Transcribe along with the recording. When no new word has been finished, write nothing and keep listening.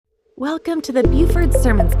Welcome to the Buford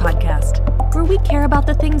Sermons Podcast, where we care about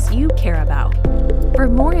the things you care about. For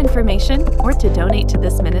more information or to donate to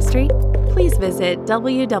this ministry, please visit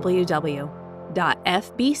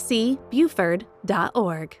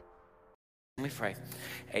www.fbcbuford.org. Let me pray.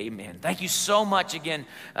 Amen. Thank you so much again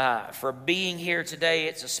for being here today.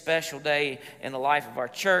 It's a special day in the life of our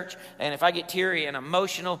church. And if I get teary and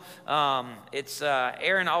emotional, it's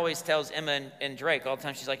Erin always tells Emma and Drake all the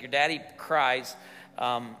time. She's like, your daddy cries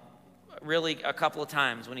really a couple of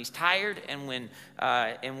times when he's tired and when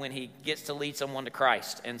he gets to lead someone to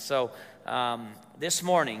Christ. And so this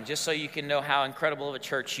morning, just so you can know how incredible of a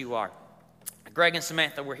church you are, Greg and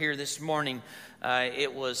Samantha were here this morning.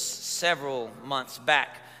 It was several months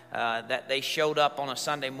back that they showed up on a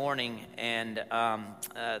Sunday morning, and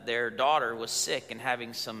their daughter was sick and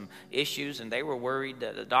having some issues, and they were worried.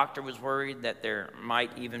 The doctor was worried that there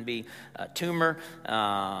might even be a tumor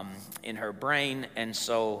in her brain. And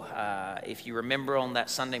so if you remember on that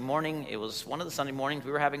Sunday morning, it was one of the Sunday mornings,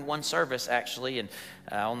 we were having one service actually, and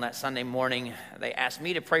on that Sunday morning, they asked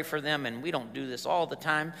me to pray for them, and we don't do this all the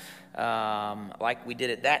time like we did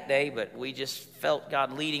it that day, but we just felt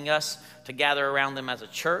God leading us to gather around them as a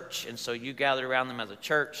church. And so you gathered around them as a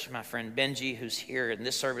church. My friend Benji, who's here in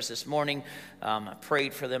this service this morning,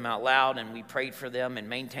 prayed for them out loud, and we prayed for them and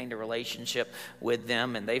maintained a relationship with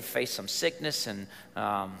them. And they've faced some sickness and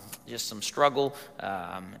just some struggle.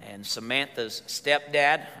 And Samantha's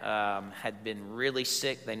stepdad had been really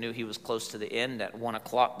sick. They knew he was close to the end at 1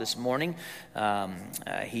 o'clock this morning.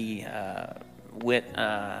 He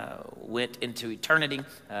went into eternity.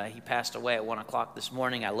 He passed away at 1 o'clock this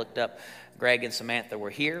morning. I looked up. Greg and Samantha were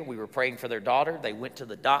here. We were praying for their daughter. They went to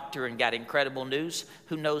the doctor and got incredible news.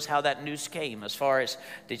 Who knows how that news came, as far as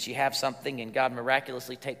did she have something and God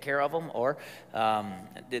miraculously take care of them, or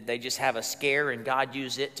did they just have a scare and God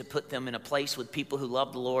used it to put them in a place with people who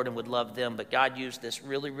love the Lord and would love them? But God used this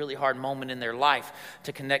really, really hard moment in their life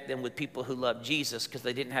to connect them with people who love Jesus, because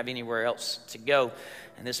they didn't have anywhere else to go.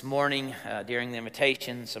 And this morning, during the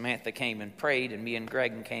invitation, Samantha came and prayed, and me and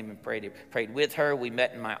Greg came and prayed with her. We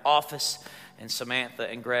met in my office, and Samantha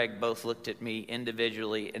and Greg both looked at me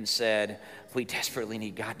individually and said, we desperately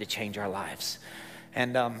need God to change our lives.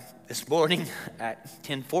 And this morning at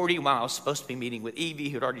 10:40, while I was supposed to be meeting with Evie,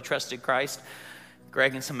 who had already trusted Christ,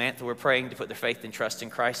 Greg and Samantha were praying to put their faith and trust in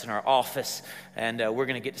Christ in our office, and we're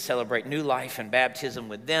going to get to celebrate new life and baptism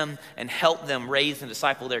with them and help them raise and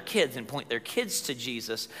disciple their kids and point their kids to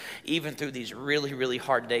Jesus, even through these really, really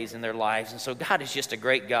hard days in their lives. And so God is just a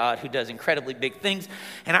great God who does incredibly big things,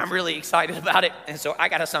 and I'm really excited about it. And so I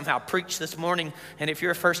got to somehow preach this morning, and if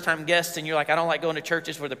you're a first-time guest and you're like, I don't like going to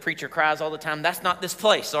churches where the preacher cries all the time, that's not this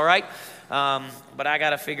place, all right? But I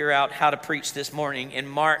got to figure out how to preach this morning in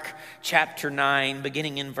Mark chapter 9,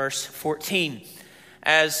 beginning in verse 14.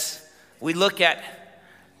 As we look at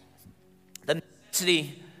the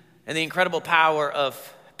necessity and the incredible power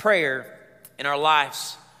of prayer in our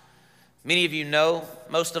lives. Many of you know,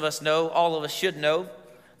 most of us know, all of us should know,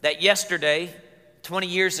 that yesterday, 20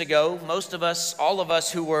 years ago, most of us, all of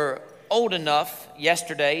us who were old enough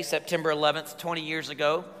yesterday, September 11th, 20 years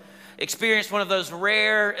ago, experienced one of those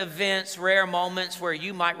rare events, rare moments where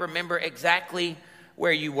you might remember exactly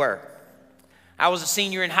where you were. I was a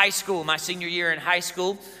senior in high school. My senior year in high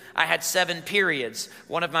school, I had 7 periods.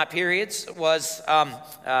 One of my periods was,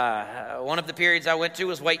 one of the periods I went to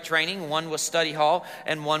was weight training. One was study hall,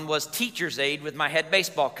 and one was teacher's aide with my head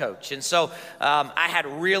baseball coach. And so I had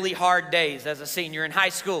really hard days as a senior in high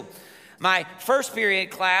school. My first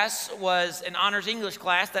period class was an honors English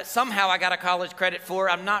class that somehow I got a college credit for.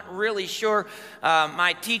 I'm not really sure.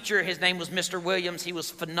 My teacher, his name was Mr. Williams. He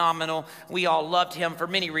was phenomenal. We all loved him for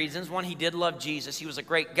many reasons. One, he did love Jesus. He was a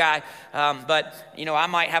great guy. But, you know, I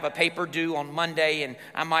might have a paper due on Monday, and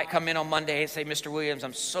I might come in on Monday and say, Mr. Williams,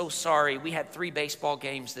 I'm so sorry. We had 3 baseball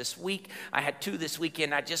games this week. I had 2 this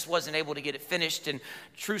weekend. I just wasn't able to get it finished. And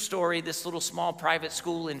true story, this little small private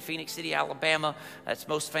school in Phoenix City, Alabama, that's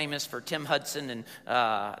most famous for Tim Hudson and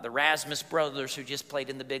the Rasmus brothers, who just played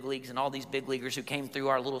in the big leagues, and all these big leaguers who came through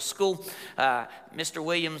our little school. Mr.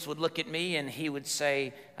 Williams would look at me and he would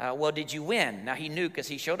say, well, did you win? Now, he knew because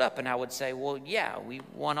he showed up, and I would say, well, yeah, we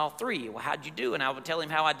won all 3. Well, how'd you do? And I would tell him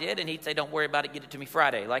how I did, and he'd say, don't worry about it, get it to me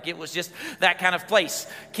Friday. Like, it was just that kind of place.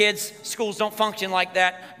 Kids, schools don't function like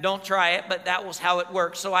that. Don't try it, but that was how it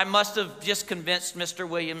worked. So I must have just convinced Mr.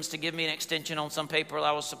 Williams to give me an extension on some paper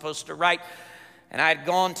I was supposed to write. And I had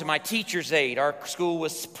gone to my teacher's aide. Our school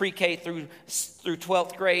was pre-K through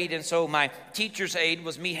 12th grade, and so my teacher's aide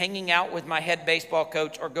was me hanging out with my head baseball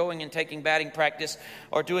coach or going and taking batting practice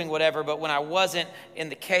or doing whatever. But when I wasn't in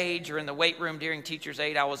the cage or in the weight room during teacher's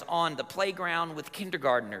aide, I was on the playground with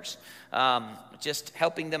kindergartners, just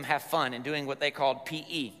helping them have fun and doing what they called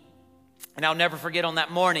PE. And I'll never forget on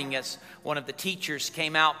that morning as one of the teachers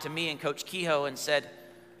came out to me and Coach Kehoe and said,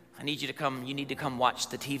 you need to come watch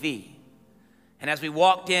the TV. And as we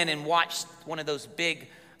walked in and watched one of those big,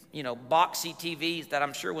 boxy TVs that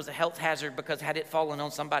I'm sure was a health hazard because had it fallen on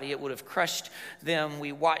somebody, it would have crushed them.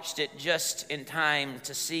 We watched it just in time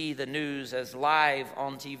to see the news as live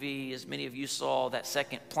on TV, as many of you saw, that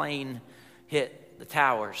second plane hit the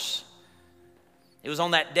towers. It was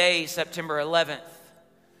on that day, September 11th,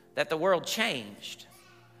 that the world changed.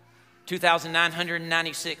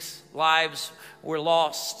 2,996 lives were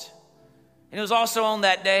lost. And it was also on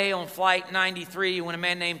that day, on Flight 93, when a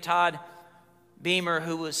man named Todd Beamer,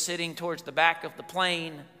 who was sitting towards the back of the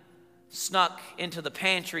plane, snuck into the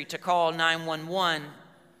pantry to call 911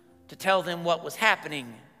 to tell them what was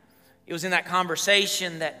happening. It was in that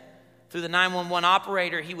conversation that through the 911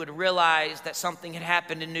 operator, he would realize that something had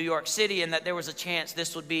happened in New York City and that there was a chance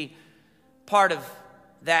this would be part of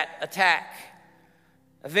that attack.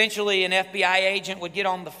 Eventually, an FBI agent would get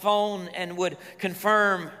on the phone and would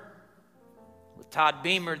confirm with Todd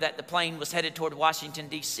Beamer that the plane was headed toward Washington,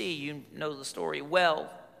 D.C. You know the story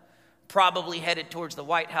well. Probably headed towards the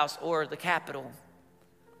White House or the Capitol.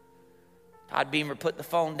 Todd Beamer put the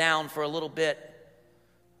phone down for a little bit,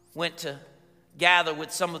 went to gather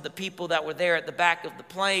with some of the people that were there at the back of the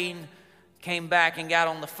plane, came back and got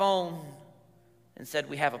on the phone and said,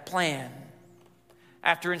 "We have a plan."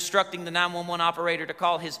 After instructing the 911 operator to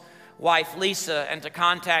call his wife, Lisa, and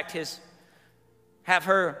to have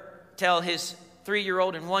her tell his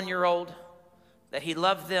 3-year-old and 1-year-old that he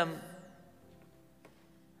loved them,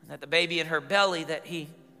 and that the baby in her belly, that he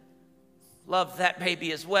loved that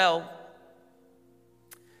baby as well.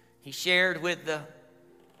 He shared with the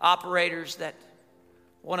operators that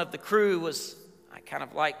one of the crew was, I kind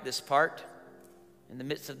of like this part, in the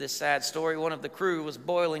midst of this sad story, one of the crew was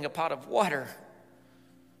boiling a pot of water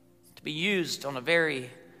to be used on a very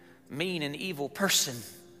mean and evil person.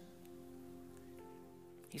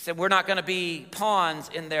 He said, "We're not going to be pawns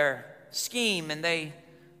in their scheme," and they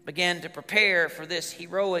began to prepare for this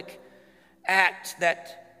heroic act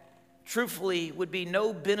that truthfully would be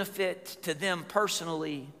no benefit to them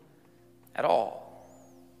personally at all.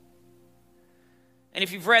 And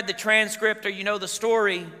if you've read the transcript or you know the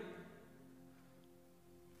story,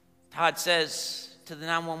 Todd says to the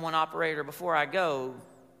 911 operator, "Before I go,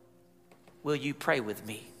 will you pray with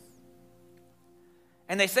me?"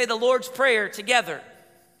 And they say the Lord's Prayer together.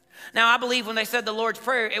 Now, I believe when they said the Lord's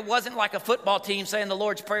Prayer, it wasn't like a football team saying the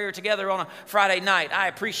Lord's Prayer together on a Friday night. I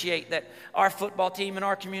appreciate that our football team in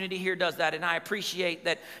our community here does that, and I appreciate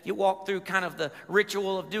that you walk through kind of the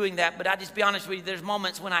ritual of doing that, but I'll just be honest with you, there's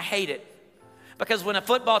moments when I hate it. Because when a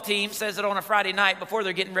football team says it on a Friday night before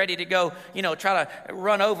they're getting ready to go, try to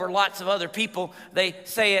run over lots of other people, they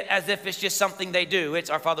say it as if it's just something they do. It's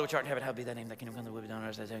 "Our Father which art in heaven, hallowed be thy name, thy kingdom come, thy will be done on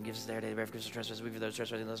earth as it is in heaven. Give us this day our daily bread, forgive us our trespasses, we forgive those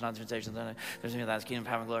trespasses, those not temptations, there's any of thy kingdom,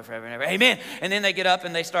 power, and glory forever and ever. Amen. And then they get up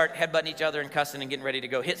and they start headbutting each other and cussing and getting ready to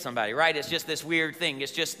go hit somebody, right? It's just this weird thing.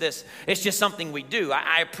 It's just something we do.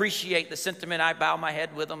 I appreciate the sentiment. I bow my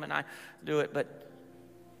head with them and I do it, but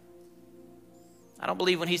I don't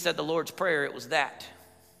believe when he said the Lord's Prayer, it was that.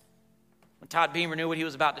 When Todd Beamer knew what he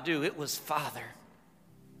was about to do, it was, "Father,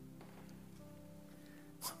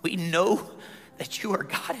 we know that you are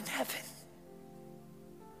God in heaven.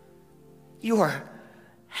 You are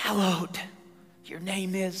hallowed. Your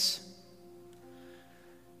name is.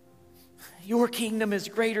 Your kingdom is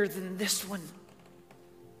greater than this one.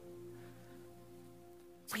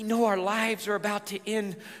 We know our lives are about to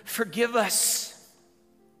end. Forgive us.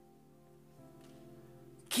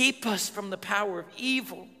 Keep us from the power of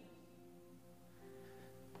evil.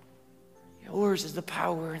 Yours is the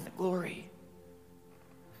power and the glory."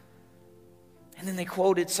 And then they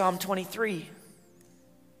quoted Psalm 23.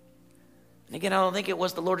 And again, I don't think it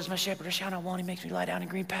was, "The Lord is my shepherd, I shall not want. He makes me lie down in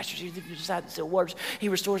green pastures. He leads me beside the still waters. He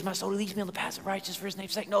restores my soul. He leads me on the paths of righteousness for his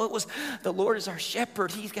name's sake." No, it was, the Lord is our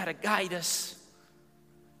shepherd. He's got to guide us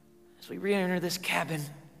as we re-enter this cabin.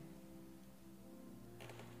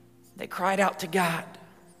 They cried out to God.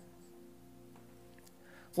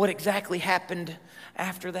 What exactly happened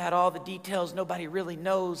after that, all the details nobody really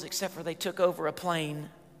knows except for they took over a plane.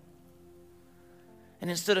 And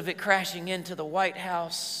instead of it crashing into the White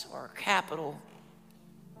House or Capitol,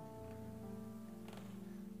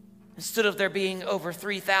 instead of there being over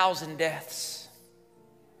 3,000 deaths,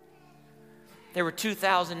 there were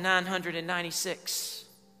 2,996.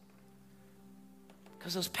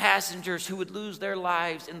 Because those passengers who would lose their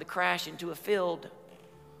lives in the crash into a field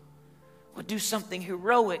would do something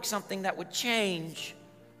heroic, something that would change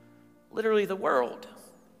literally the world.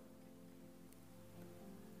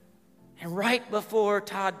 And right before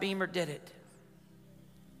Todd Beamer did it,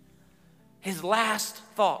 his last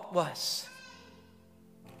thought was,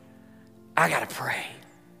 I gotta pray.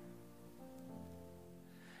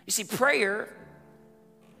 You see, prayer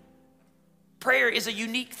is a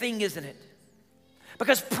unique thing, isn't it?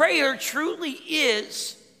 Because prayer truly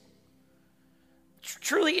is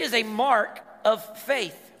a mark of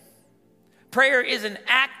faith. Prayer is an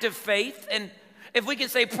act of faith, and if we can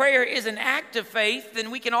say prayer is an act of faith,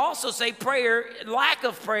 then we can also say the lack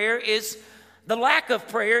of prayer is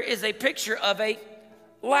a picture of a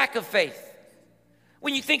lack of faith.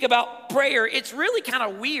 When you think about prayer, it's really kind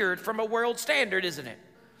of weird from a world standard, isn't it?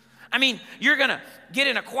 I mean, you're going to get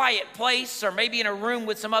in a quiet place or maybe in a room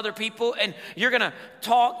with some other people, and you're going to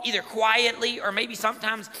talk either quietly or maybe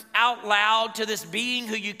sometimes out loud to this being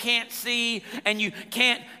who you can't see and you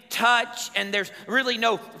can't touch, and there's really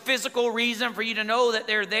no physical reason for you to know that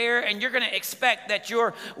they're there, and you're going to expect that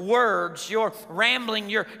your words, your rambling,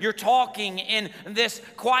 your talking in this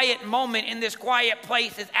quiet moment, in this quiet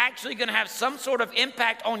place is actually going to have some sort of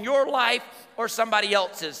impact on your life or somebody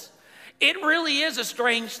else's. It really is a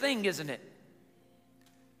strange thing, isn't it?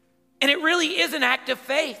 And it really is an act of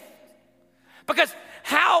faith. Because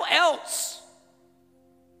how else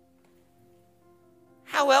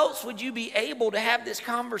would you be able to have this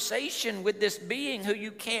conversation with this being who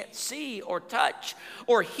you can't see or touch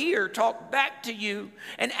or hear talk back to you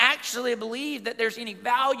and actually believe that there's any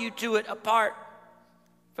value to it apart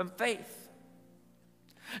from faith?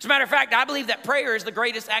 As a matter of fact, I believe that prayer is the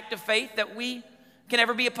greatest act of faith that we can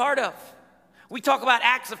ever be a part of. We talk about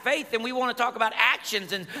acts of faith, and we want to talk about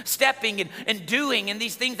actions and stepping and doing and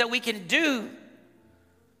these things that we can do.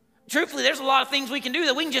 Truthfully, there's a lot of things we can do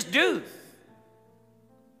that we can just do.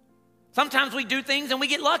 Sometimes we do things and we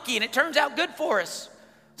get lucky and it turns out good for us.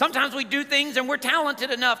 Sometimes we do things and we're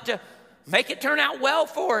talented enough to make it turn out well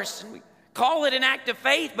for us, and we call it an act of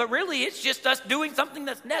faith, but really it's just us doing something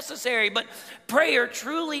that's necessary. But prayer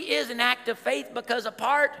truly is an act of faith, because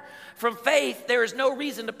apart from faith, there is no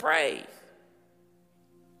reason to pray.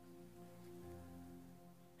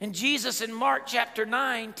 And Jesus in Mark chapter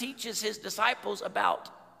 9 teaches his disciples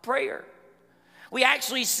about prayer. We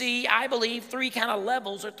actually see, I believe, three kind of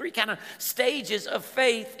levels or three kind of stages of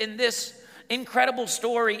faith in this incredible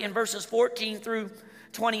story in verses 14 through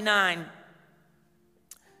 29.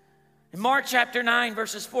 In Mark chapter 9,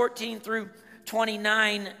 verses 14 through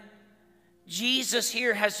 29, Jesus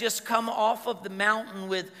here has just come off of the mountain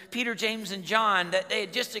with Peter, James, and John. That they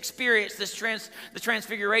had just experienced the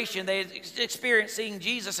transfiguration. They had experienced seeing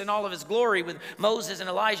Jesus in all of his glory with Moses and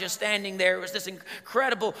Elijah standing there. It was this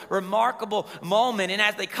incredible, remarkable moment. And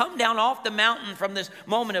as they come down off the mountain from this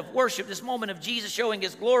moment of worship, this moment of Jesus showing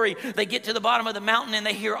his glory, they get to the bottom of the mountain and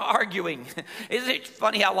they hear arguing. Isn't it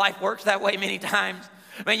funny how life works that way many times?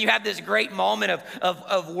 I mean, you have this great moment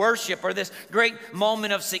of worship, or this great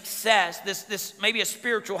moment of success, this maybe a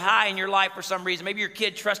spiritual high in your life for some reason. Maybe your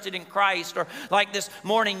kid trusted in Christ, or like this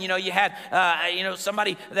morning, you had,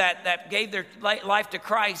 somebody that gave their life to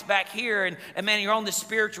Christ back here, and man, you're on this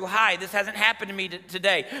spiritual high. This hasn't happened to me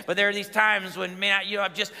today, but there are these times when, man,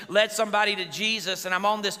 I've just led somebody to Jesus, and I'm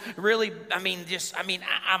on this really,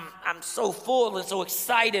 I'm so full and so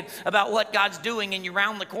excited about what God's doing, and you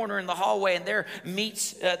round the corner in the hallway, and there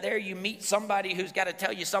you meet somebody who's got to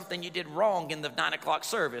tell you something you did wrong in the 9 o'clock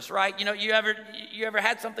service, right? You ever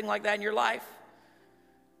had something like that in your life?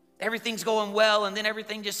 Everything's going well, and then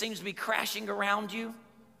everything just seems to be crashing around you,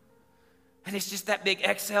 and it's just that big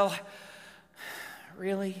exhale.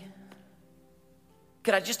 Really?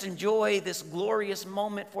 Could I just enjoy this glorious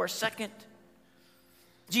moment for a second?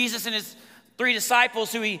 Jesus and his 3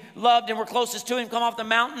 disciples who he loved and were closest to him come off the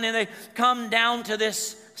mountain, and they come down to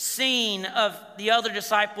this scene of the other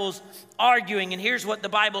disciples arguing. And here's what the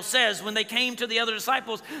Bible says. When they came to the other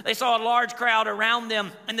disciples, they saw a large crowd around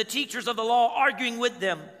them and the teachers of the law arguing with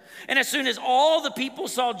them. And as soon as all the people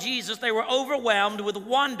saw Jesus, they were overwhelmed with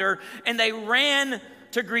wonder, and they ran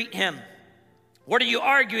to greet him. "What are you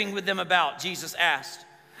arguing with them about?" Jesus asked.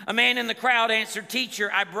 A man in the crowd answered,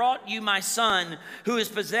 "Teacher, I brought you my son, who is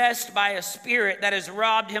possessed by a spirit that has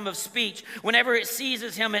robbed him of speech. Whenever it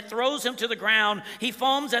seizes him, it throws him to the ground. He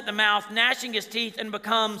foams at the mouth, gnashing his teeth, and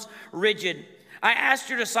becomes rigid. I asked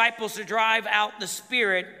your disciples to drive out the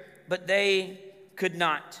spirit, but they could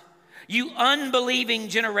not." You unbelieving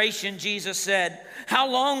generation, Jesus said, how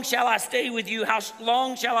long shall I stay with you? How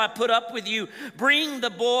long shall I put up with you? Bring the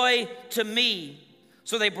boy to me.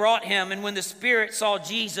 So they brought him, and when the spirit saw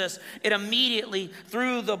Jesus, it immediately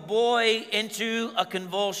threw the boy into a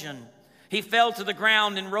convulsion. He fell to the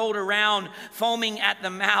ground and rolled around, foaming at the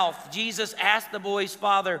mouth. Jesus asked the boy's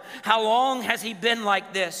father, how long has he been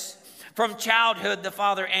like this? From childhood, the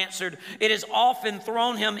father answered. It has often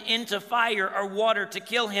thrown him into fire or water to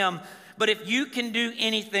kill him. But if you can do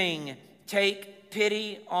anything, take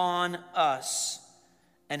pity on us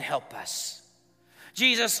and help us.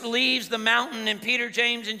 Jesus leaves the mountain, and Peter,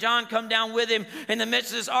 James, and John come down with him. In the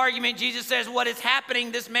midst of this argument, Jesus says, what is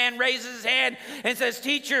happening? This man raises his hand and says,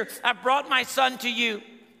 teacher, I brought my son to you.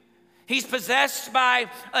 He's possessed by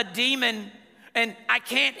a demon, and I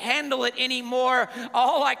can't handle it anymore.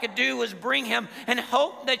 All I could do was bring him and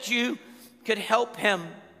hope that you could help him.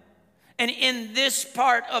 And in this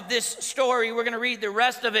part of this story, we're going to read the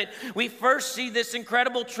rest of it. We first see this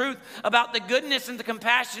incredible truth about the goodness and the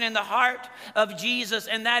compassion in the heart of Jesus.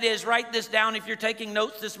 And that is, write this down if you're taking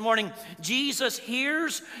notes this morning. Jesus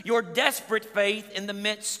hears your desperate faith in the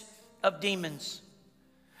midst of demons.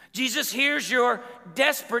 Jesus hears your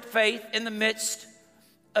desperate faith in the midst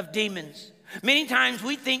of demons. Many times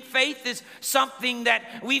we think faith is something that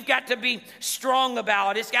we've got to be strong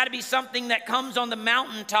about. It's got to be something that comes on the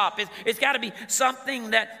mountaintop. It's got to be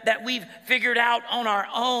something that we've figured out on our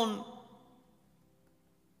own.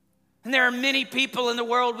 And there are many people in the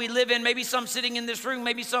world we live in, maybe some sitting in this room,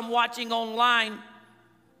 maybe some watching online,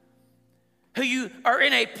 who you are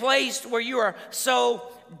in a place where you are so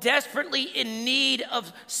desperately in need of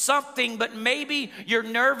something, but maybe you're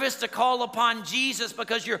nervous to call upon Jesus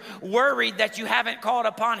because you're worried that you haven't called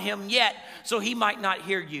upon him yet, so he might not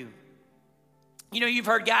hear you. You know, you've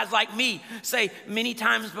heard guys like me say many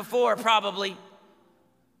times before, probably,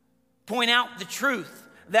 point out the truth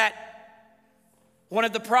that one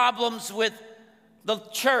of the problems with the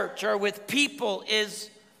church or with people is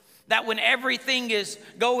that when everything is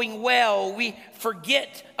going well, we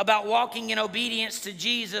forget about walking in obedience to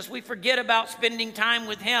Jesus. We forget about spending time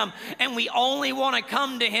with him, and we only want to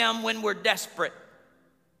come to him when we're desperate.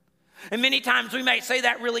 And many times we might say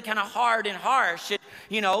that really kind of hard and harsh.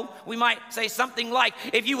 We might say something like,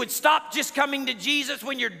 if you would stop just coming to Jesus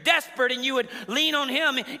when you're desperate and you would lean on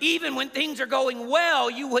him, even when things are going well,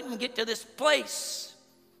 you wouldn't get to this place.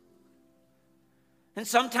 And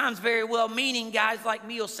sometimes very well-meaning guys like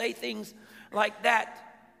me will say things like that.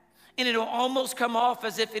 And it'll almost come off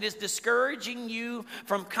as if it is discouraging you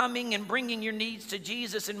from coming and bringing your needs to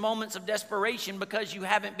Jesus in moments of desperation because you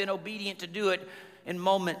haven't been obedient to do it in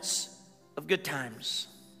moments of good times.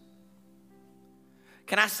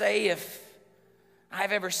 Can I say, if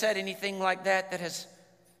I've ever said anything like that has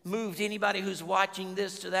moved anybody who's watching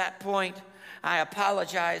this to that point, I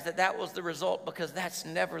apologize that was the result, because that's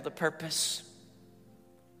never the purpose.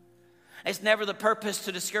 It's never the purpose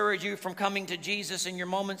to discourage you from coming to Jesus in your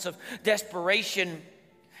moments of desperation.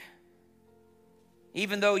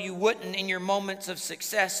 Even though you wouldn't in your moments of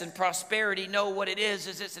success and prosperity, know what it is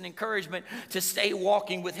it's an encouragement to stay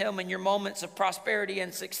walking with him in your moments of prosperity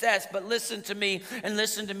and success. But listen to me, and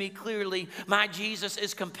listen to me clearly. My Jesus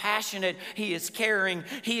is compassionate. He is caring.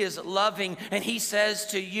 He is loving. And he says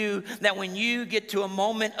to you that when you get to a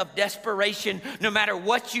moment of desperation, no matter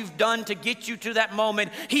what you've done to get you to that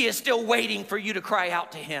moment, he is still waiting for you to cry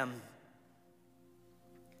out to him.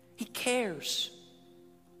 He cares.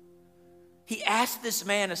 He asked this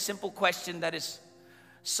man a simple question that is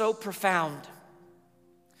so profound.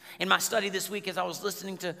 In my study this week, as I was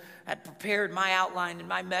I had prepared my outline and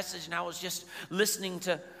my message, and I was just listening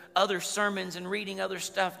to other sermons and reading other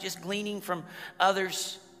stuff, just gleaning from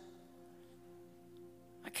others.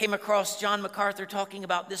 I came across John MacArthur talking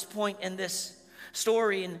about this point in this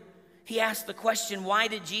story, and he asked the question, why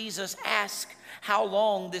did Jesus ask how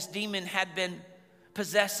long this demon had been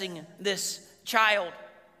possessing this child?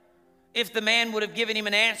 If the man would have given him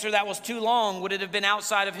an answer that was too long, would it have been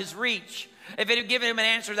outside of his reach? If it had given him an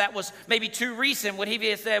answer that was maybe too recent, would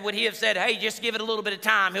he have said, hey, just give it a little bit of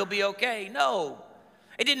time, he'll be okay? No.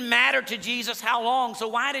 It didn't matter to Jesus how long. So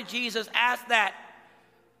why did Jesus ask that?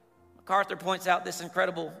 MacArthur points out this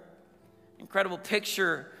incredible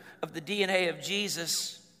picture of the DNA of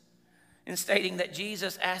Jesus in stating that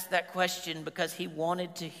Jesus asked that question because he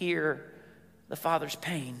wanted to hear the Father's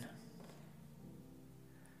pain.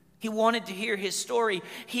 He wanted to hear his story.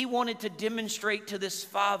 He wanted to demonstrate to this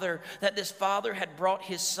father that this father had brought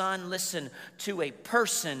his son, listen, to a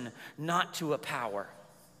person, not to a power.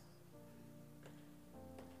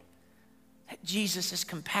 That Jesus is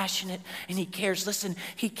compassionate and he cares. Listen,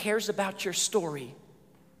 he cares about your story.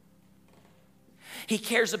 He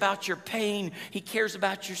cares about your pain. He cares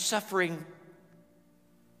about your suffering.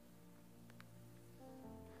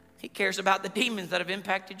 He cares about the demons that have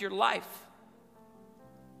impacted your life.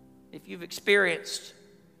 If you've experienced,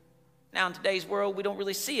 now in today's world, we don't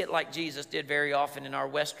really see it like Jesus did very often in our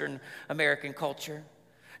Western American culture.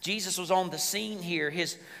 Jesus was on the scene here.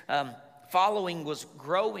 His following was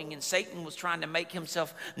growing, and Satan was trying to make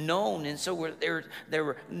himself known. And so there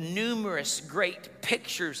were numerous great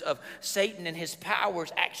pictures of Satan and his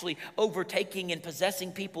powers actually overtaking and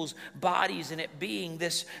possessing people's bodies, and it being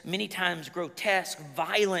this many times grotesque,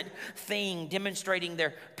 violent thing demonstrating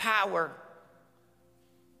their power.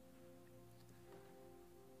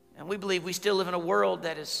 And we believe we still live in a world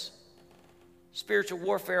that is spiritual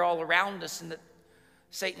warfare all around us, and that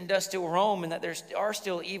Satan does still roam, and that there are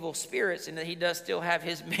still evil spirits, and that he does still have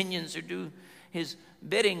his minions who do his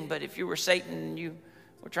bidding. But if you were Satan and you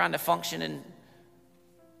were trying to function in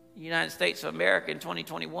the United States of America in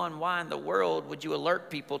 2021, why in the world would you alert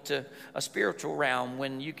people to a spiritual realm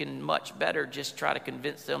when you can much better just try to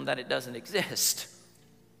convince them that it doesn't exist?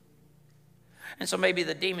 And so maybe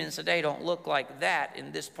the demons today don't look like that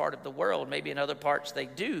in this part of the world. Maybe in other parts they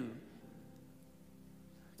do.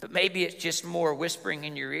 But maybe it's just more whispering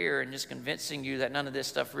in your ear and just convincing you that none of this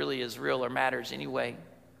stuff really is real or matters anyway.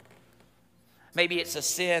 Maybe it's a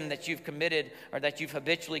sin that you've committed or that you've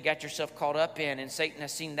habitually got yourself caught up in, and Satan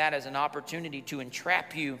has seen that as an opportunity to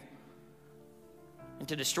entrap you and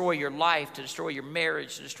to destroy your life, to destroy your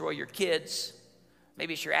marriage, to destroy your kids.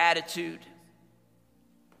 Maybe it's your attitude.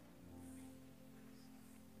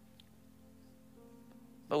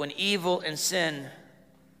 But when evil and sin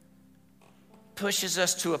pushes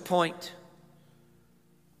us to a point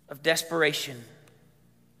of desperation,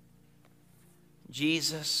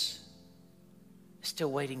 Jesus is still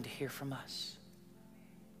waiting to hear from us.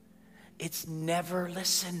 It's never,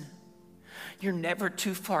 listen, you're never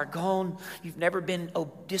too far gone. You've never been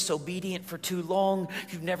disobedient for too long.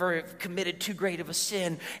 You've never committed too great of a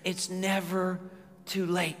sin. It's never too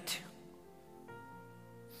late.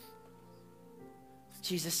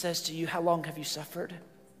 Jesus says to you, how long have you suffered?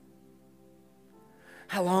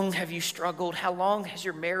 How long have you struggled? How long has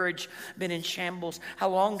your marriage been in shambles? How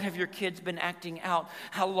long have your kids been acting out?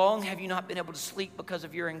 How long have you not been able to sleep because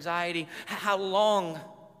of your anxiety? How long?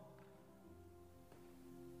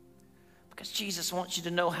 Because Jesus wants you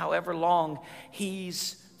to know, however long,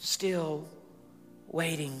 he's still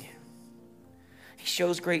waiting. He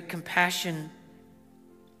shows great compassion.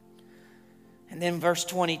 And then verse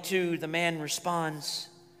 22, the man responds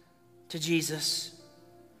to Jesus.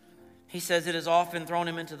 He says, it has often thrown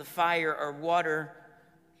him into the fire or water,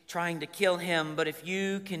 trying to kill him. But if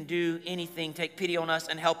you can do anything, take pity on us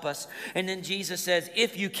and help us. And then Jesus says,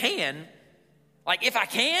 if you can, like if I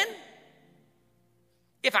can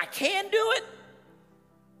do it,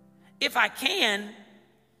 if I can,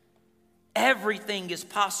 everything is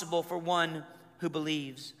possible for one who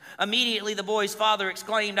believes. Immediately the boy's father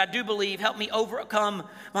exclaimed, I do believe, help me overcome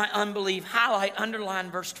my unbelief. Highlight, underline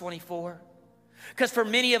verse 24. Because for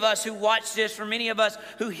many of us who watch this, for many of us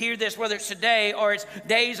who hear this, whether it's today or it's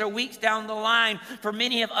days or weeks down the line, for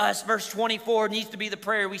many of us, verse 24 needs to be the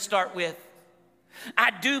prayer we start with. I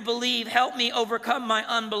do believe, help me overcome my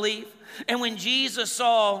unbelief. And when Jesus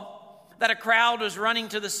saw that a crowd was running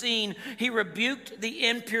to the scene, he rebuked the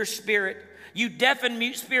impure spirit. You deaf and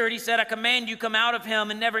mute spirit, he said, I command you, come out of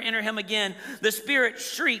him and never enter him again. The spirit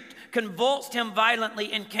shrieked, convulsed him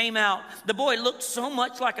violently, and came out. The boy looked so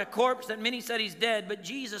much like a corpse that many said he's dead, but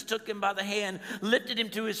Jesus took him by the hand, lifted him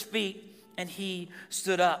to his feet, and he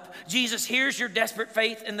stood up. Jesus hears your desperate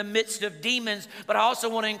faith in the midst of demons, but I also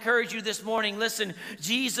want to encourage you this morning, listen,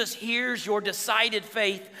 Jesus hears your decided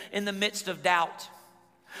faith in the midst of doubt.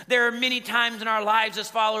 There are many times in our lives as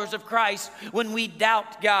followers of Christ when we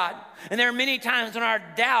doubt God. And there are many times when our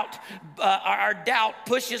doubt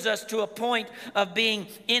pushes us to a point of being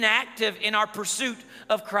inactive in our pursuit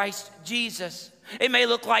of Christ Jesus. It may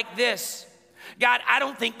look like this. God, I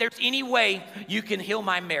don't think there's any way you can heal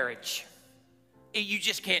my marriage. You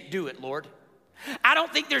just can't do it, Lord. I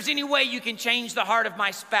don't think there's any way you can change the heart of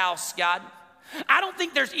my spouse, God. I don't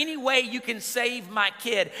think there's any way you can save my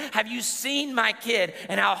kid. Have you seen my kid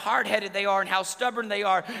and how hard-headed they are and how stubborn they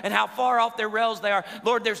are and how far off their rails they are?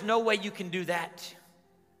 Lord, there's no way you can do that.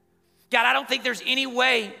 God, I don't think there's any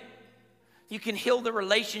way you can heal the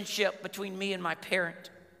relationship between me and my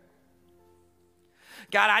parent.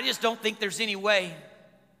 God, I just don't think there's any way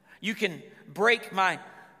you can break my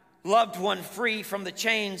loved one free from the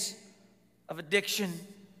chains of addiction.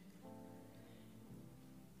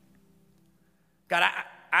 God,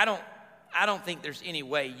 I don't think there's any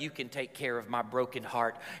way you can take care of my broken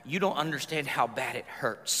heart. You don't understand how bad it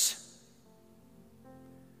hurts.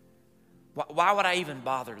 Why would I even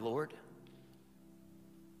bother, Lord?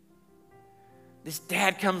 This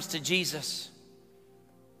dad comes to Jesus.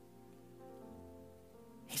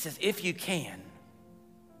 He says, if you can.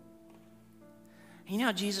 You know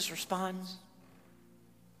how Jesus responds?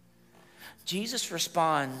 Jesus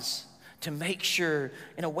responds to make sure,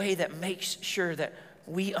 in a way that makes sure that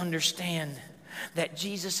we understand that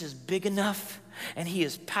Jesus is big enough and he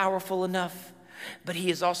is powerful enough, but he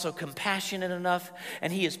is also compassionate enough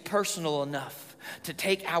and he is personal enough to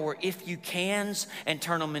take our if you cans and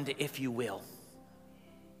turn them into if you will.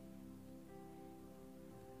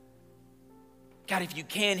 God, if you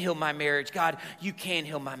can heal my marriage, God, you can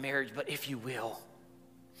heal my marriage, but if you will.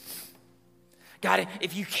 God,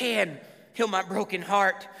 if you can heal my broken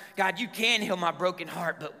heart, God, you can heal my broken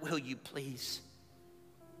heart, but will you please?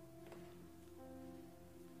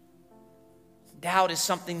 Doubt is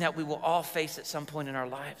something that we will all face at some point in our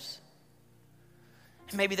lives.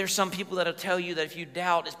 And maybe there's some people that'll tell you that if you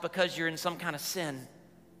doubt, it's because you're in some kind of sin.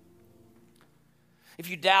 If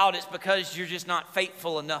you doubt, it's because you're just not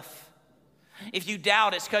faithful enough. If you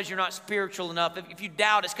doubt, it's because you're not spiritual enough. If you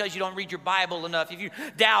doubt, it's because you don't read your Bible enough. If you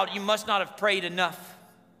doubt, you must not have prayed enough.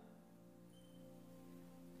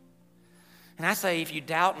 And I say, if you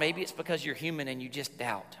doubt, maybe it's because you're human and you just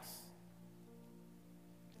doubt.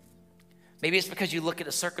 Maybe it's because you look at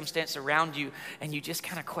a circumstance around you and you just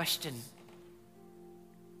kind of question.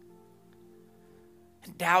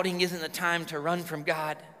 And doubting isn't the time to run from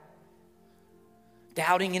God.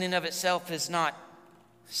 Doubting in and of itself is not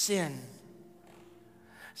sin.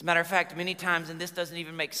 As a matter of fact, many times, and this doesn't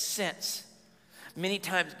even make sense, many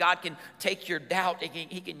times God can take your doubt and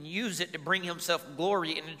he can use it to bring himself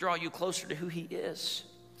glory and to draw you closer to who he is.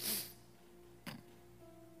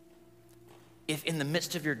 If in the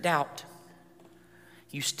midst of your doubt,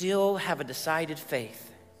 you still have a decided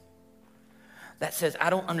faith that says, I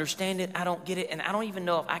don't understand it, I don't get it, and I don't even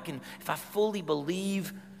know if I fully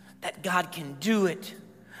believe that God can do it,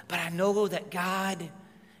 but I know that God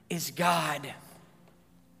is God.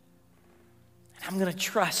 And I'm going to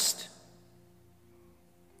trust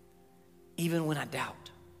even when I doubt.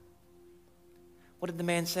 What did the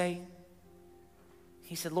man say?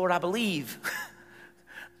 He said, Lord, I believe,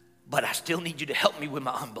 but I still need you to help me with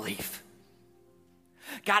my unbelief.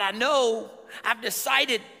 God, I know, I've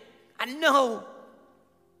decided, I know,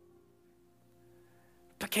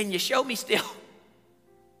 but can you show me still?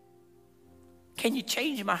 Can you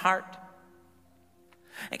change my heart?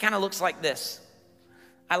 It kind of looks like this.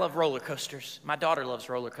 I love roller coasters. My daughter loves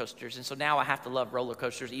roller coasters, and so now I have to love roller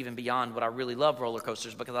coasters even beyond what I really love roller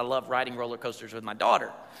coasters, because I love riding roller coasters with my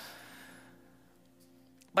daughter.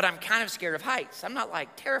 But I'm kind of scared of heights. I'm not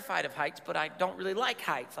like terrified of heights, but I don't really like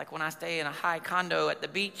heights. Like when I stay in a high condo at the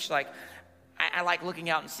beach, like I like looking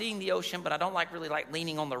out and seeing the ocean, but I don't really like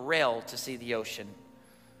leaning on the rail to see the ocean.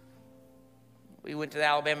 We went to the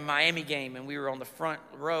Alabama-Miami game, and we were on the front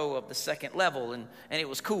row of the second level, and it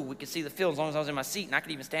was cool. We could see the field as long as I was in my seat, and I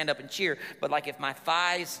could even stand up and cheer. But like if my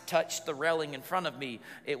thighs touched the railing in front of me,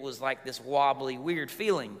 it was like this wobbly, weird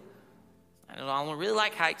feeling. I don't really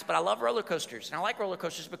like heights, but I love roller coasters. And I like roller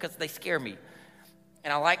coasters because they scare me.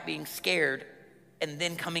 And I like being scared and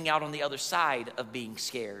then coming out on the other side of being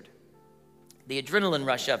scared. The adrenaline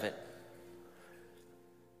rush of it.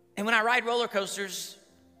 And when I ride roller coasters,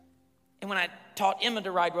 and when I taught Emma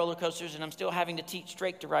to ride roller coasters, and I'm still having to teach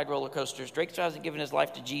Drake to ride roller coasters. Drake still hasn't given his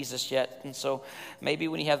life to Jesus yet, and so maybe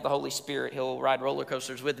when he has the Holy Spirit, he'll ride roller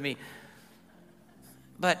coasters with me.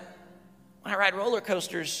 But when I ride roller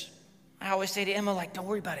coasters, I always say to Emma, like, don't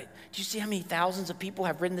worry about it. Do you see how many thousands of people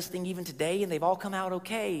have ridden this thing even today, and they've all come out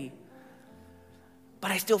okay?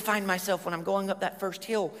 But I still find myself when I'm going up that first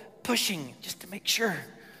hill pushing just to make sure.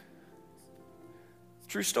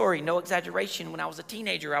 True story, no exaggeration. When I was a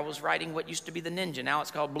teenager, I was riding what used to be the Ninja. Now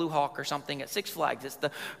it's called Blue Hawk or something at Six Flags. It's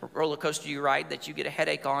the roller coaster you ride that you get a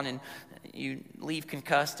headache on and you leave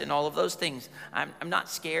concussed and all of those things. I'm not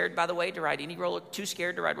scared, by the way, to ride too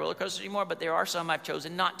scared to ride roller coasters anymore, but there are some I've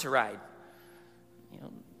chosen not to ride.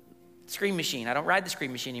 Scream Machine. I don't ride the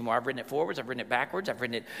Scream Machine anymore. I've ridden it forwards. I've ridden it backwards. I've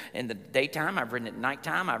ridden it in the daytime. I've ridden it at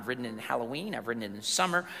nighttime. I've ridden it in Halloween. I've ridden it in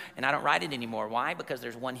summer. And I don't ride it anymore. Why? Because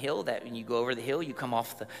there's one hill that when you go over the hill, you come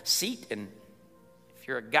off the seat. And if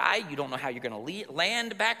you're a guy, you don't know how you're going to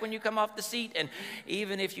land back when you come off the seat. And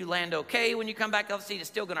even if you land okay when you come back off the seat, it's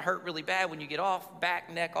still going to hurt really bad when you get off,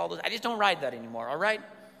 back, neck, all those. I just don't ride that anymore, all right?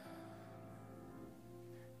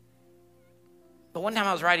 But one time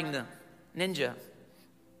I was riding the Ninja.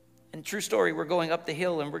 And true story, we're going up the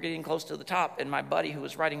hill and we're getting close to the top. And my buddy who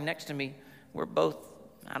was riding next to me, we're both,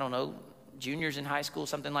 I don't know, juniors in high school,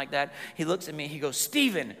 something like that. He looks at me and he goes,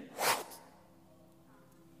 "Stephen."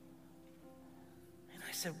 And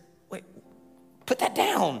I said, "Wait, put that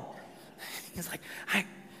down." He's like, I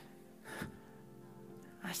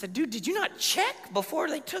said, "Dude, did you not check before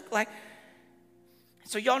they took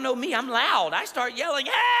So y'all know me, I'm loud. I start yelling,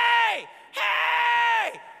 "Hey,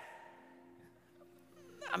 hey!"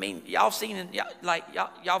 I mean, y'all seen it, y'all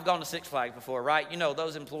have gone to Six Flags before, right? You know,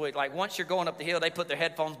 those employees, once you're going up the hill, they put their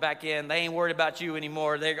headphones back in. They ain't worried about you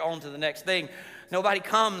anymore. They're on to the next thing. Nobody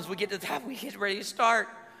comes. We get to the top. We get ready to start.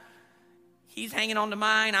 He's hanging on to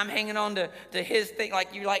mine. I'm hanging on to his thing.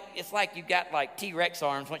 It's like you got T-Rex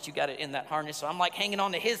arms once you got it in that harness. So I'm hanging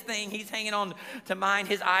on to his thing. He's hanging on to mine.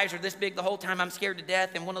 His eyes are this big the whole time. I'm scared to death.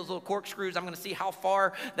 And one of those little corkscrews, I'm going to see how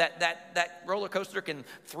far that roller coaster can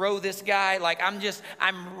throw this guy.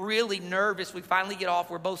 I'm really nervous. We finally get off.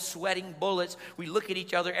 We're both sweating bullets. We look at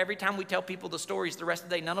each other. Every time we tell people the stories the rest of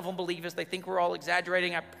the day, none of them believe us. They think we're all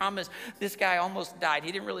exaggerating. I promise this guy almost died.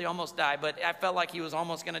 He didn't really almost die, but I felt like he was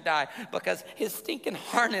almost going to die because his stinking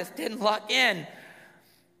harness didn't lock in.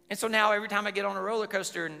 And so now every time I get on a roller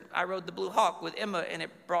coaster, and I rode the Blue Hawk with Emma, and it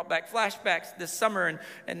brought back flashbacks this summer,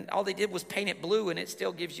 and all they did was paint it blue, and it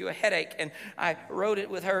still gives you a headache. And I rode it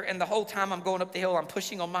with her, and the whole time I'm going up the hill, I'm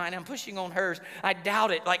pushing on mine, I'm pushing on hers. I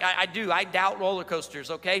doubt it, I do. I doubt roller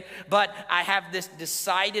coasters, okay? But I have this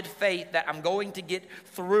decided faith that I'm going to get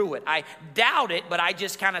through it. I doubt it, but I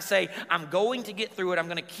just kind of say, I'm going to get through it. I'm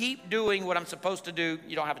going to keep doing what I'm supposed to do.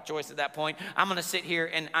 You don't have a choice at that point. I'm going to sit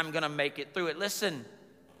here, and I'm going to make it through it. Listen.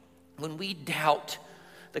 When we doubt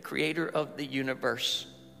the creator of the universe,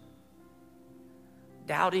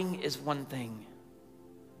 doubting is one thing.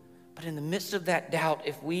 But in the midst of that doubt,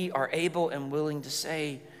 if we are able and willing to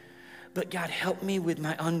say, "But God, help me with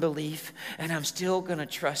my unbelief, and I'm still going to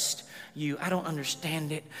trust you. I don't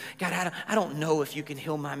understand it. God, I don't know if you can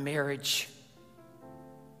heal my marriage.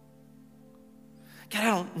 God, I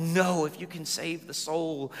don't know if you can save the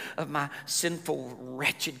soul of my sinful,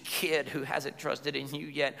 wretched kid who hasn't trusted in you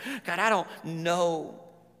yet. God, I don't know.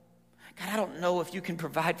 God, I don't know if you can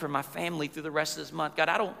provide for my family through the rest of this month. God,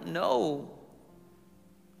 I don't know.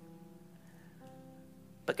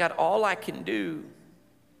 But God, all I can do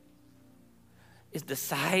is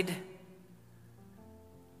decide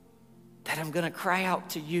that I'm going to cry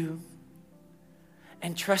out to you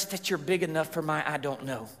and trust that you're big enough for my I don't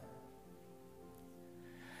know."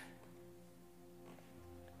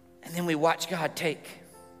 And then we watch God take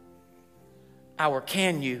our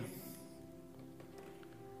 "can you"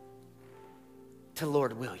 to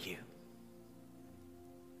 "Lord, will you?"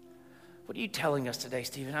 What are you telling us today,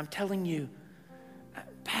 Stephen? I'm telling you,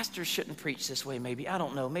 pastors shouldn't preach this way maybe. I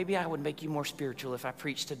don't know. Maybe I would make you more spiritual if I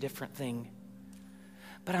preached a different thing.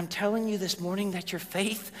 But I'm telling you this morning that your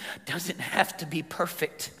faith doesn't have to be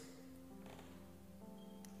perfect.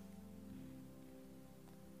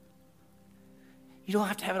 You don't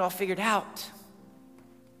have to have it all figured out.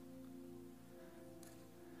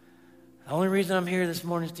 The only reason I'm here this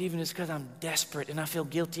morning, Stephen, is because I'm desperate and I feel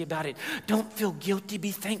guilty about it. Don't feel guilty.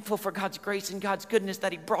 Be thankful for God's grace and God's goodness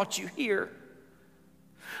that He brought you here.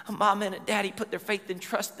 A mom and a daddy put their faith and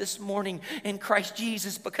trust this morning in Christ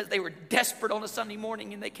Jesus because they were desperate on a Sunday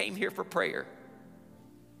morning and they came here for prayer.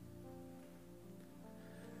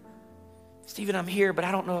 Stephen, I'm here, but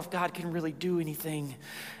I don't know if God can really do anything.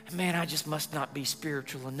 Man, I just must not be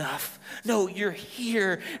spiritual enough. No, you're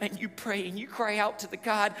here and you pray and you cry out to the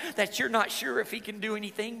God that you're not sure if He can do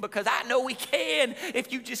anything, because I know He can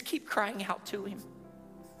if you just keep crying out to Him.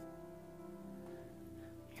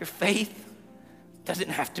 Your faith doesn't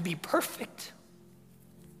have to be perfect.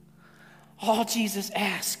 All Jesus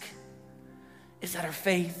asks is that our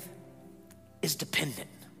faith is dependent.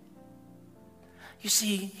 You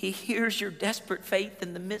see, He hears your desperate faith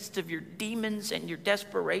in the midst of your demons and your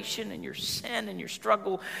desperation and your sin and your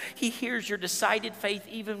struggle. He hears your decided faith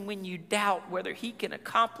even when you doubt whether He can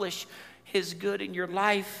accomplish His good in your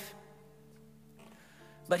life.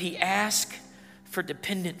 But He asks for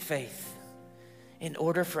dependent faith in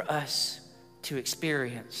order for us to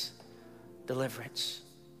experience deliverance.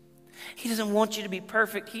 He doesn't want you to be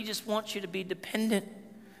perfect. He just wants you to be dependent.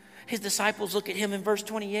 His disciples look at Him in verse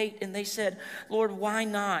 28 and they said, "Lord, why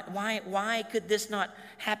not? Why could this not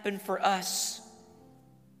happen for us?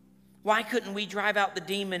 Why couldn't we drive out the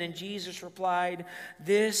demon?" And Jesus replied,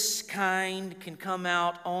 "This kind can come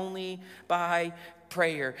out only by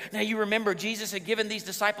prayer. Now you remember Jesus had given these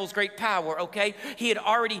disciples great power, okay? He had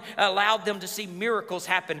already allowed them to see miracles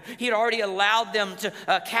happen. He had already allowed them to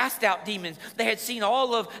cast out demons. They had seen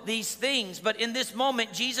all of these things, but in this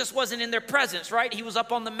moment, Jesus wasn't in their presence, right? He was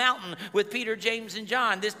up on the mountain with Peter, James, and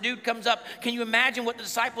John. This dude comes up. Can you imagine what the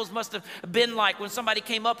disciples must have been like when somebody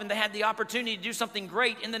came up and they had the opportunity to do something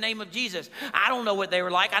great in the name of Jesus? I don't know what they were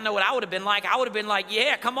like. I know what I would have been like. I would have been like,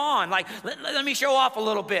 yeah, come on. Like, let me show off a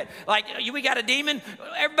little bit. Like, we got a demon.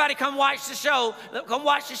 Everybody come watch the show. Come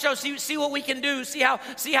watch the show. See what we can do. See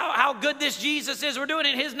how good this Jesus is. We're doing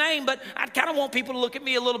it in his name, but I kind of want people to look at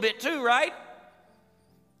me a little bit too, right?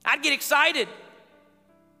 I'd get excited.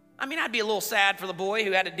 I mean, I'd be a little sad for the boy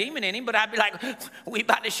who had a demon in him, but I'd be like, we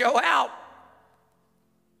about to show out.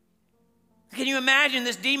 Can you imagine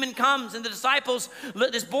this demon comes and the disciples,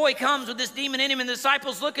 this boy comes with this demon in him, and the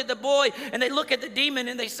disciples look at the boy and they look at the demon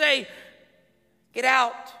and they say, get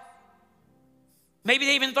out. Maybe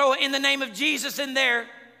they even throw in the name of Jesus in there.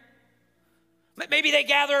 Maybe they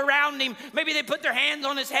gather around him. Maybe they put their hands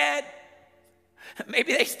on his head.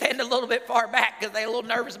 Maybe they stand a little bit far back because they're a little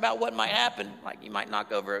nervous about what might happen. Like you might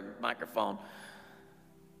knock over a microphone.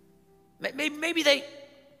 Maybe they...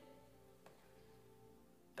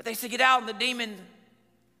 But they say, get out, and the demon,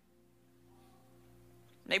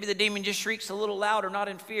 maybe the demon just shrieks a little louder, not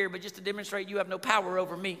in fear, but just to demonstrate you have no power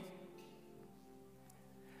over me.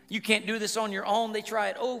 You can't do this on your own. They try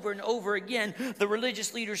it over and over again. The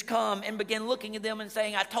religious leaders come and begin looking at them and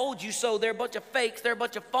saying, I told you so. They're a bunch of fakes. They're a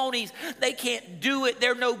bunch of phonies. They can't do it.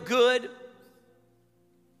 They're no good.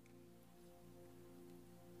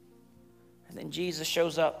 And then Jesus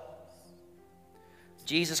shows up.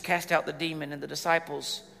 Jesus cast out the demon, and the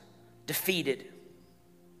disciples defeated.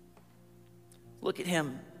 Look at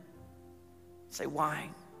him. Say, why?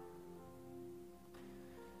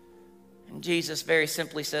 And Jesus very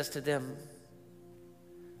simply says to them,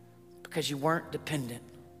 because you weren't dependent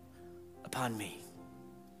upon me.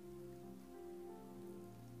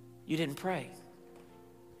 You didn't pray.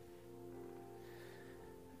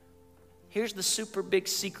 Here's the super big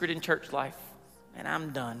secret in church life, and I'm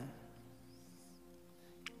done.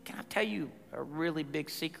 Can I tell you a really big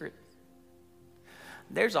secret?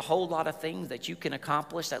 There's a whole lot of things that you can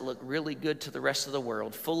accomplish that look really good to the rest of the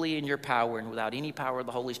world, fully in your power and without any power of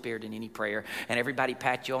the Holy Spirit in any prayer, and everybody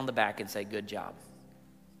pat you on the back and say, good job.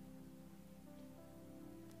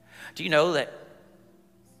 Do you know that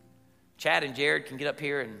Chad and Jared can get up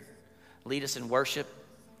here and lead us in worship?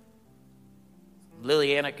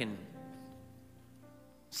 Liliana can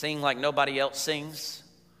sing like nobody else sings.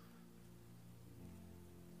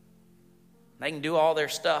 They can do all their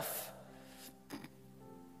stuff.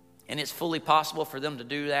 And it's fully possible for them to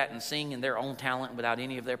do that and sing in their own talent without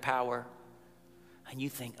any of their power. And you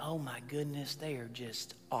think, oh my goodness, they are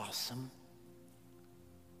just awesome.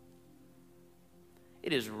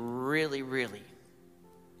 It is really, really,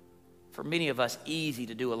 for many of us, easy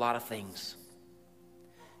to do a lot of things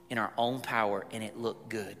in our own power and it look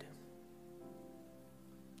good.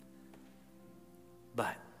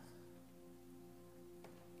 But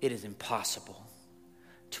it is impossible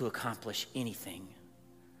to accomplish anything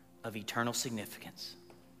of eternal significance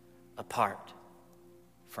apart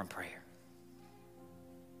from prayer.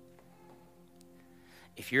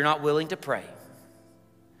 If you're not willing to pray,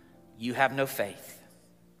 you have no faith,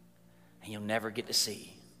 and you'll never get to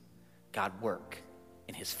see God work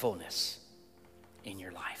in his fullness in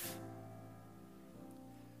your life.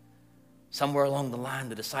 Somewhere along the line,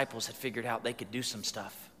 the disciples had figured out they could do some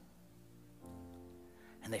stuff,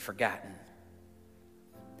 and they'd forgotten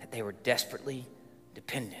that they were desperately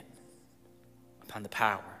dependent upon the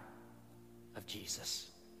power of Jesus.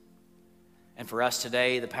 And for us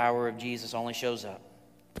today, the power of Jesus only shows up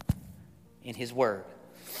in his word,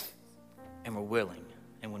 and we're willing,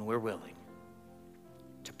 and when we're willing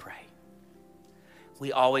to pray.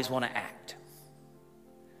 We always want to act.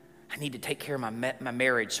 I need to take care of my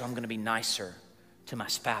marriage, so I'm going to be nicer to my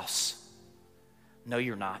spouse. No,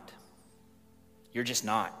 you're not. You're just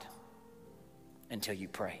not until you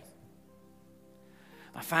pray.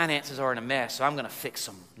 My finances are in a mess, so I'm going to fix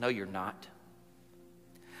them. No, you're not.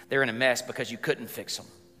 They're in a mess because you couldn't fix them.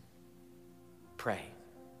 Pray.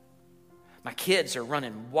 My kids are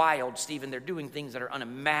running wild, Stephen. They're doing things that are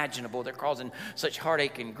unimaginable. They're causing such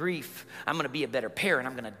heartache and grief. I'm going to be a better parent.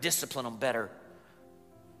 I'm going to discipline them better.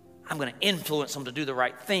 I'm going to influence them to do the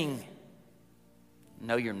right thing.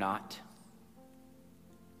 No, you're not.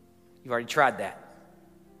 You've already tried that.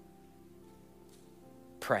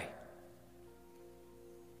 Pray.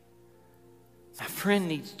 My friend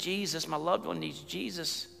needs Jesus. My loved one needs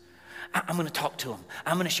Jesus. I'm going to talk to him.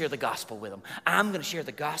 I'm going to share the gospel with him. I'm going to share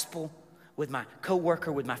the gospel with my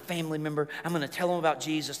coworker, with my family member. I'm going to tell them about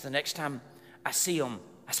Jesus the next time I see them.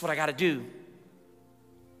 That's what I got to do.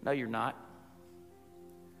 No, you're not.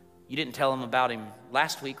 You didn't tell them about him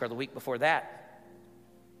last week or the week before that.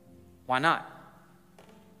 Why not?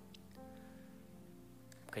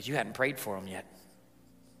 Because you hadn't prayed for him yet.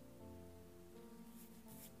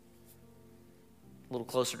 A little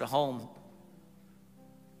closer to home.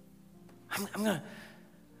 We're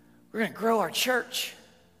going to grow our church.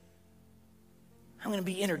 I'm going to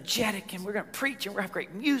be energetic, and we're going to preach, and we're going to have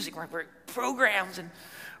great music, we're going to have great programs, and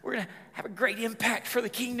we're going to have a great impact for the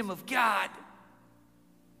kingdom of God.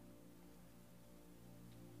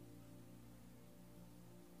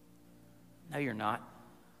 No, you're not.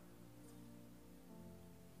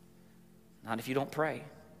 Not if you don't pray.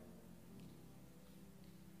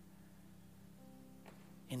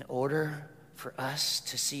 In order for us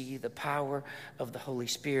to see the power of the Holy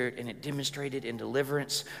Spirit and it demonstrated in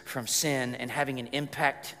deliverance from sin and having an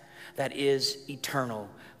impact that is eternal,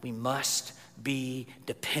 we must be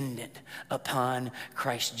dependent upon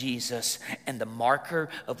Christ Jesus. And the marker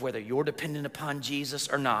of whether you're dependent upon Jesus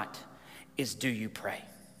or not is, do you pray?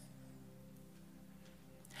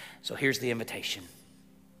 So here's the invitation.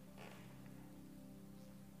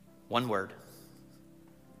 One word.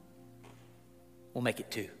 We'll make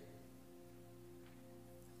it two.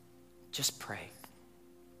 Just pray.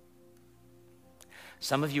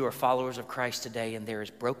 Some of you are followers of Christ today, and there is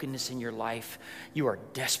brokenness in your life. You are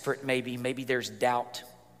desperate, maybe. Maybe there's doubt.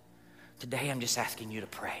 Today, I'm just asking you to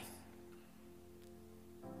pray.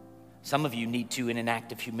 Some of you need to, in an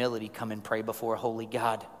act of humility, come and pray before a holy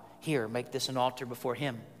God. Here, make this an altar before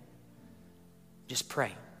Him. Just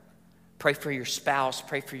pray. Pray for your spouse.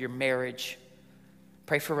 Pray for your marriage.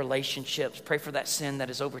 Pray for relationships. Pray for that sin that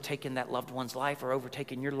has overtaken that loved one's life or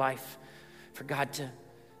overtaken your life. For God to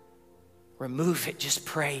remove it. Just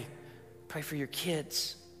pray. Pray for your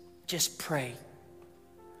kids. Just pray.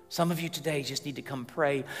 Some of you today just need to come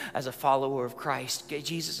pray as a follower of Christ.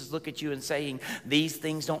 Jesus is looking at you and saying, these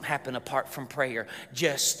things don't happen apart from prayer.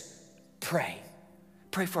 Just pray.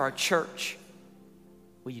 Pray for our church.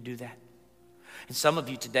 Will you do that? And some of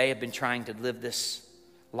you today have been trying to live this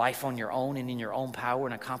life on your own and in your own power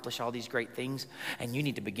and accomplish all these great things. And you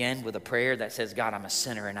need to begin with a prayer that says, God, I'm a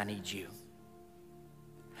sinner and I need you.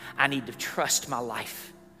 I need to trust my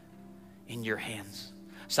life in your hands.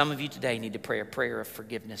 Some of you today need to pray a prayer of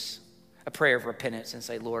forgiveness, a prayer of repentance, and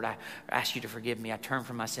say, Lord, I ask you to forgive me. I turn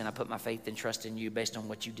from my sin. I put my faith and trust in you based on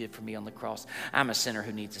what you did for me on the cross. I'm a sinner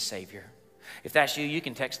who needs a Savior. If that's you, you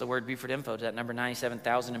can text the word Buford Info to that number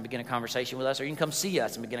 97,000 and begin a conversation with us, or you can come see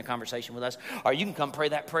us and begin a conversation with us, or you can come pray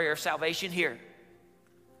that prayer of salvation here.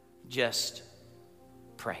 Just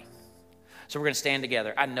pray. So we're going to stand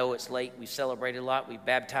together. I know it's late. We've celebrated a lot. We've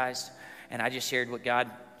baptized, and I just shared what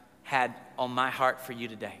God had on my heart for you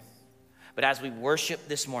today. But as we worship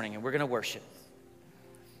this morning, and we're going to worship,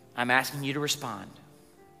 I'm asking you to respond,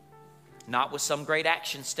 not with some great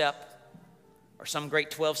action step, or some great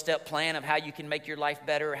 12-step plan of how you can make your life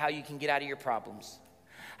better or how you can get out of your problems.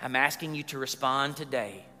 I'm asking you to respond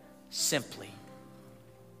today simply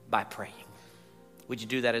by praying. Would you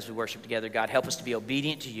do that as we worship together? God, help us to be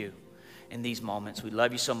obedient to you in these moments. We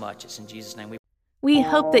love you so much. It's in Jesus' name we pray. We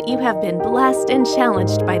hope that you have been blessed and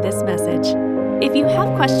challenged by this message. If you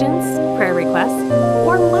have questions, prayer requests,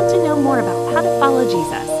 or want to know more about how to follow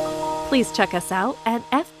Jesus, please check us out at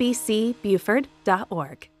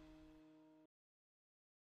fbcbuford.org.